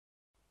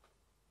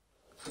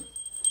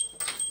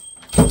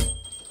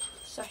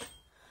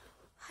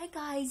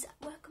guys,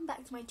 welcome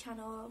back to my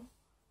channel,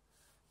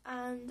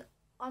 and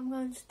I'm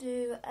going to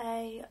do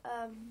a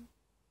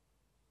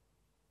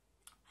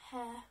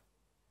hair.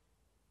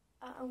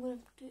 I'm going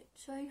to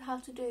show you how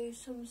to do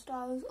some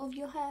styles of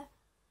your hair.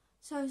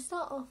 So to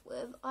start off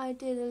with, I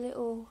did a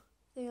little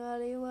thing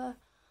earlier where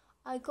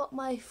I got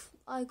my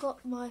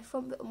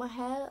front bit of my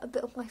hair, a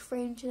bit of my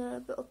fringe and a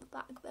bit of the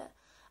back bit,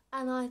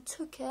 and I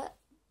took it.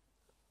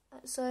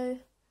 So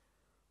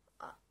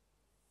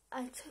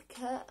I took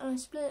it and I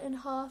split it in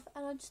half,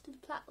 and I just did a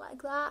plait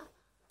like that.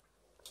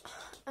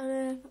 And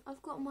then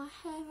I've got my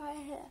hair right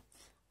here,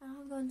 and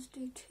I'm going to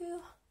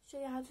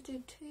show you how to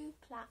do two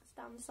plaits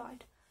down the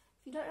side.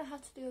 If you don't know how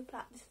to do a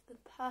plait, this is the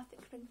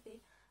perfect thing for you.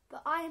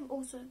 But I'm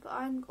also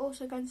going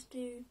to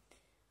do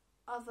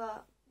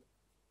other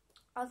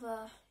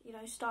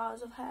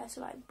styles of hair,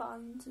 so like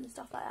buns and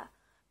stuff like that.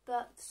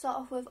 But to start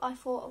off with, I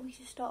thought we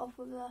should start off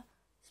with a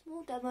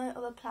small demo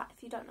of a plait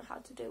if you don't know how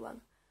to do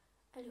one.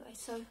 Anyway,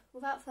 so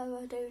without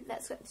further ado,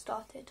 let's get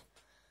started.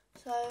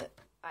 So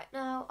right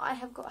now I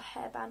have got a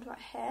hairband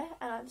right here,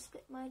 and I've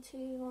split my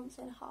two ones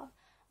in half.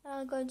 And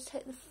I'm going to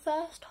take the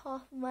first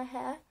half of my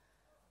hair.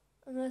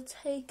 I'm going to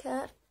take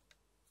it.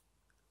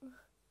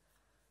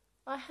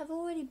 I have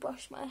already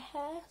brushed my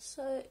hair,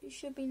 so it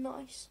should be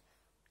nice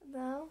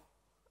now.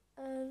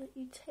 And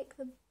you take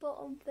the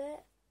bottom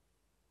bit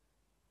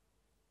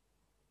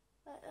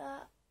like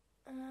that,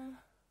 and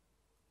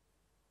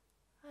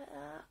like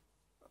that.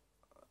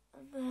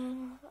 And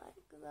then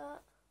like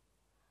that.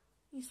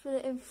 You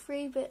split it in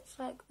 3 bits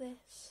like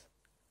this,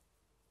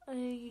 and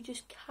then you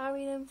just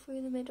carry them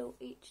through the middle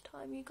each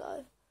time you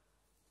go,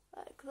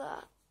 like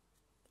that.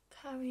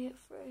 Carry it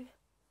through.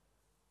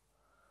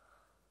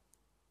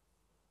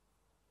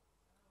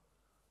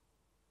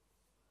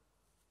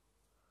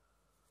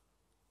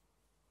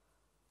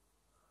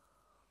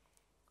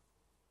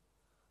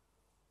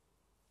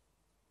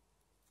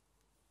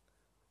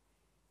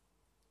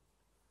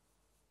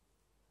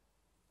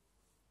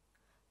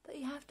 But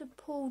you have to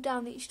pull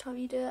down each time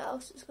you do it,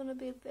 else it's going to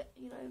be a bit,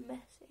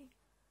 messy.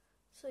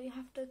 So you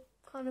have to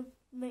kind of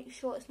make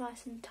sure it's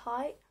nice and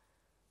tight,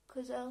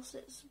 because else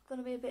it's going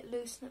to be a bit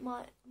loose, and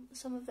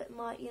some of it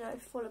might,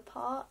 fall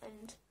apart,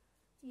 and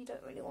you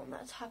don't really want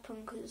that to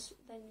happen, because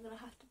then you're going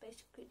to have to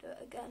basically do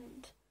it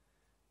again,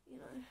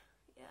 and,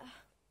 yeah.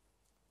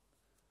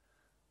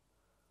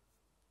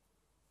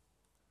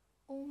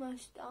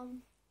 Almost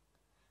done.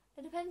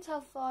 It depends how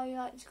far you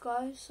like to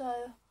go,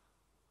 so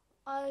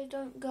I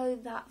don't go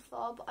that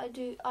far, but I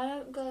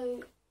don't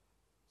go,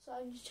 so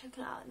I'm just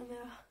checking it out in the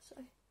mirror,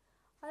 so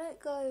I don't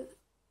go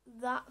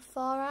that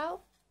far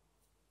out,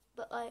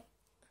 but like,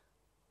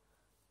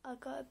 I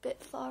go a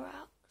bit far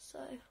out,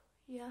 so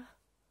yeah.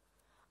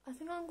 I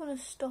think I'm going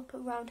to stop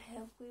around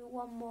here with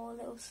one more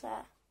little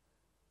set.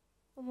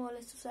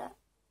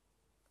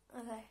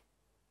 Okay.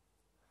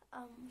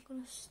 I'm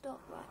going to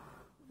stop right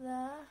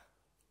there,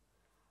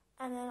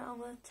 and then I'm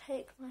going to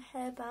take my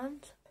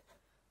hairband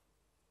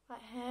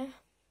right here.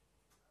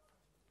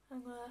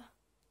 I'm going to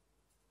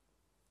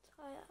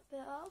tie that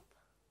bit up,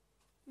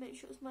 make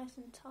sure it's nice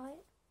and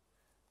tight.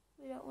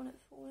 We don't want it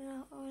falling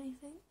out or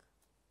anything.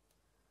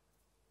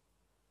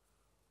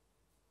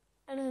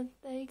 And then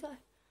there you go.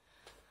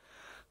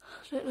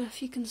 I don't know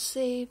if you can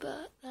see,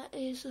 but that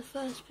is the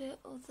first bit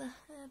of the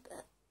hair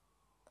bit.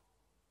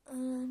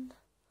 And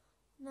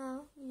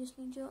now you just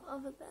need your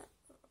other bit.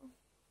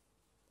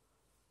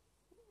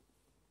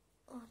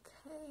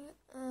 Okay,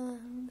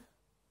 and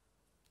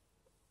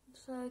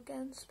so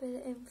again, split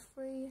it in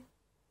 3.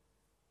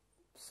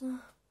 So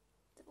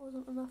there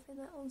wasn't enough in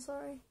that one,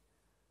 sorry.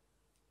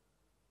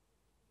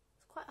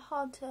 It's quite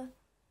hard to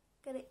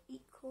get it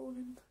equal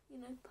in,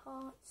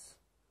 parts.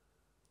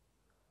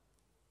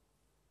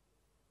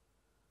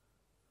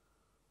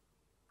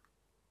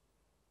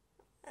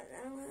 And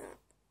then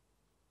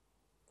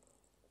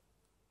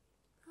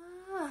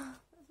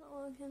that's not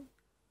working.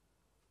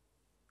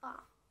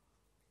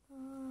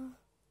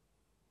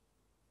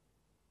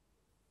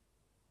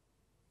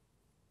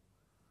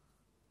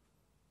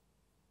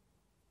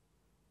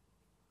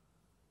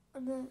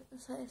 And then,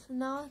 so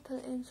now I put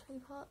it in 3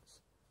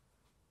 parts,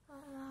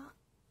 like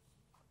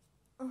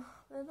that.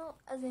 They're not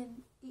as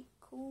in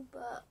equal,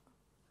 but,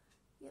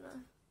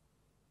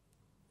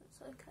 it's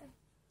okay.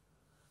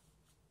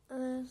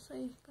 And then, so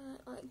you go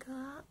like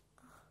that.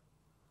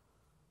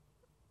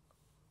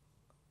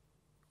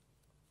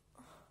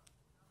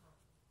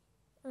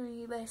 And then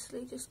you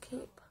basically just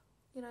keep,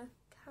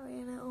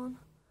 carrying it on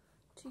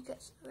till you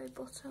get to the very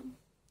bottom.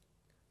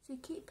 So you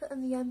keep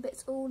putting the end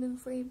bits all in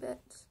 3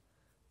 bits.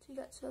 You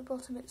get to the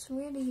bottom. It's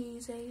really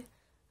easy,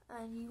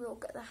 and you will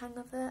get the hang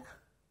of it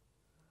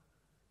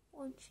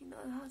once you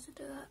know how to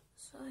do it.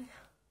 So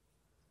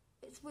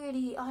it's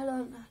really, I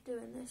learned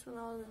doing this when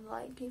I was in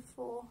like year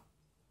 4.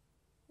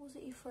 Was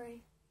it year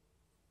 3?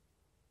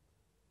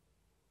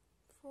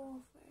 4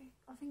 or 3?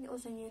 I think it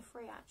was in year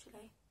 3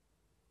 actually.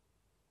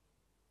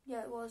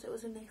 Yeah, it was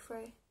in year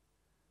 3.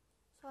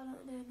 So I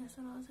learned doing this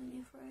when I was in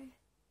year 3.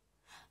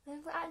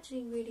 Then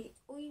actually really,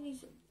 all you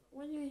need to,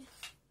 when you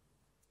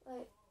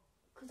like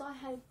because I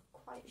had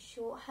quite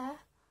short hair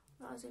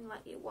when I was in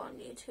like year 1,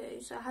 year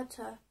 2, so I had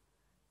to,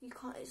 you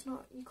can't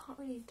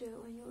really do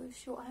it when you're with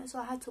short hair, so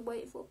I had to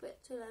wait for a bit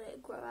to let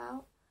it grow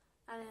out,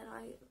 and then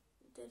I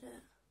did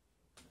it.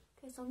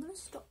 Okay, so I'm going to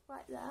stop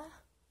right there.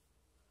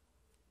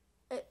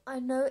 I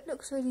know it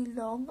looks really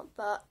long,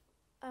 but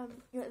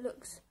it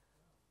looks,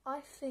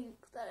 I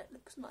think that it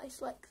looks nice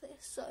like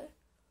this, so.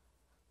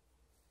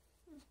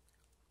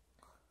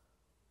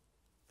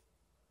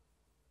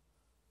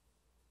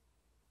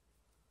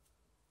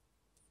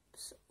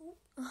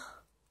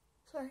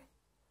 Sorry.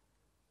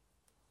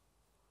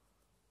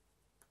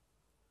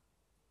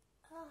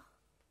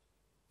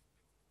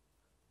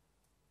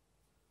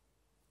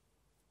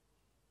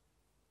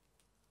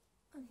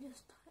 I'm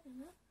just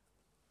tightening it.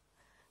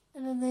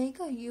 And then there you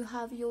go, you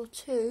have your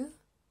 2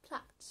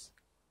 plaits.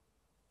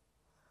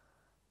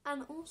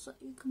 And also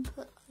you can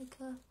put like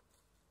a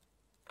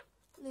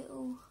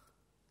little,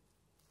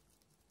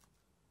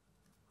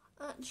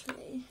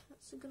 actually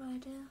that's a good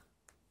idea.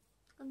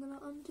 I'm going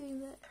to undo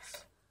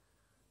this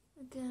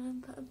again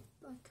and put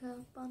like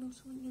a bun or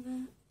something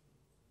in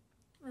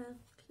it. A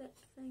clip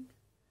thing.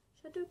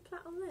 Should I do a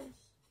plait on this?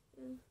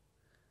 Yeah.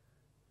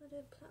 I'll do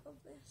a plait on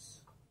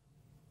this.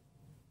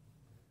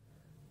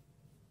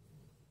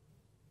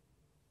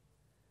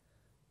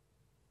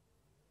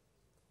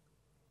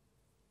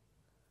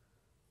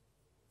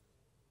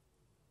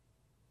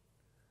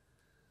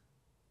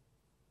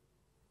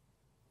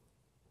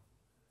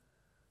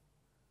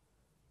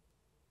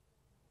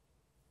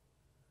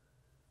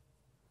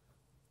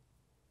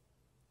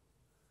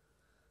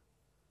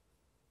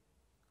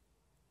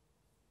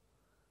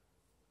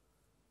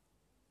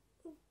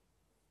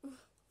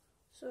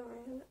 Sorry,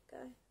 I let go.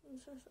 I'm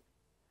so sorry.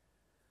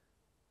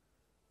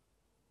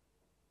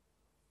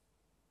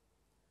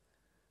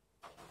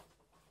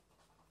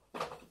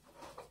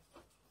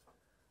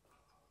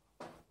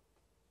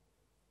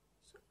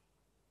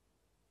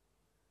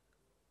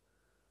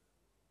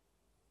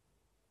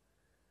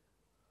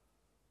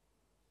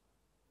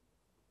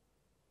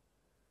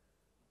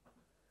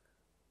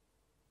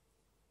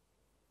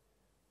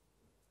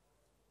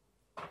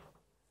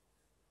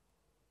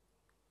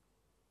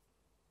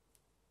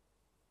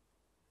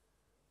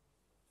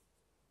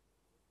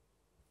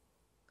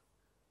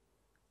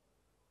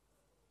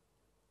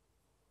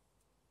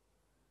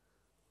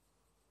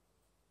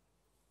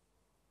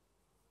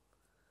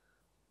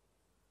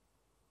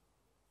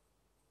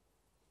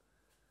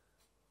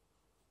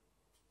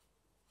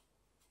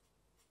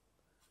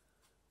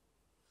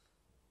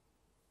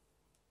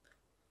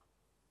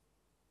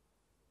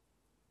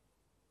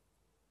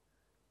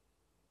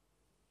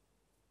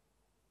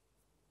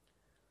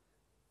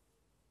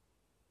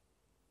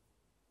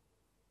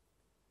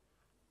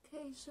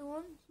 Okay, so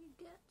once you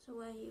get to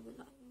where you would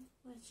like,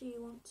 where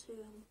you want to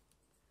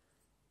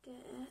get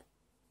it,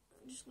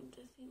 I'm just going to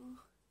do a few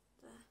more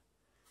there,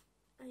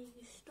 and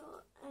you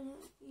start, and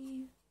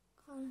you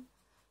kind of,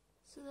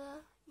 so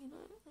there, you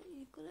know,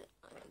 you got it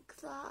like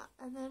that,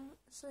 and then,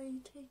 so you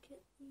take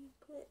it, you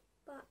put it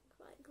back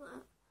like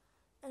that,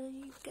 and then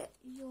you get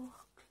your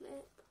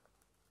clip.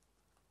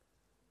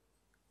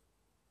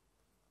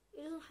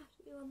 It doesn't have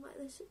to be one like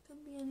this, it can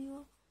be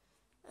anyone.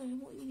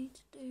 And what you need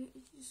to do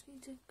is you just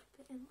need to clip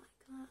it in like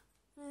that.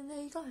 And then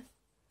there you go.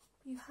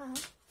 You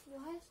have your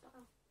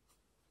hairstyle.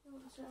 You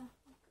want to look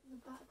at the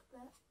back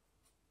bit.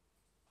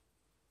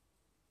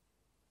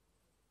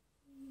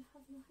 You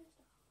have your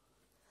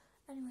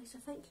hairstyle. Anyway, so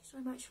thank you so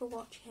much for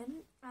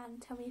watching.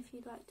 And tell me if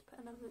you'd like to put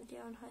another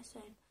video on her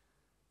soon.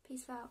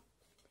 Peace out.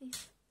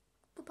 Peace.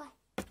 Goodbye.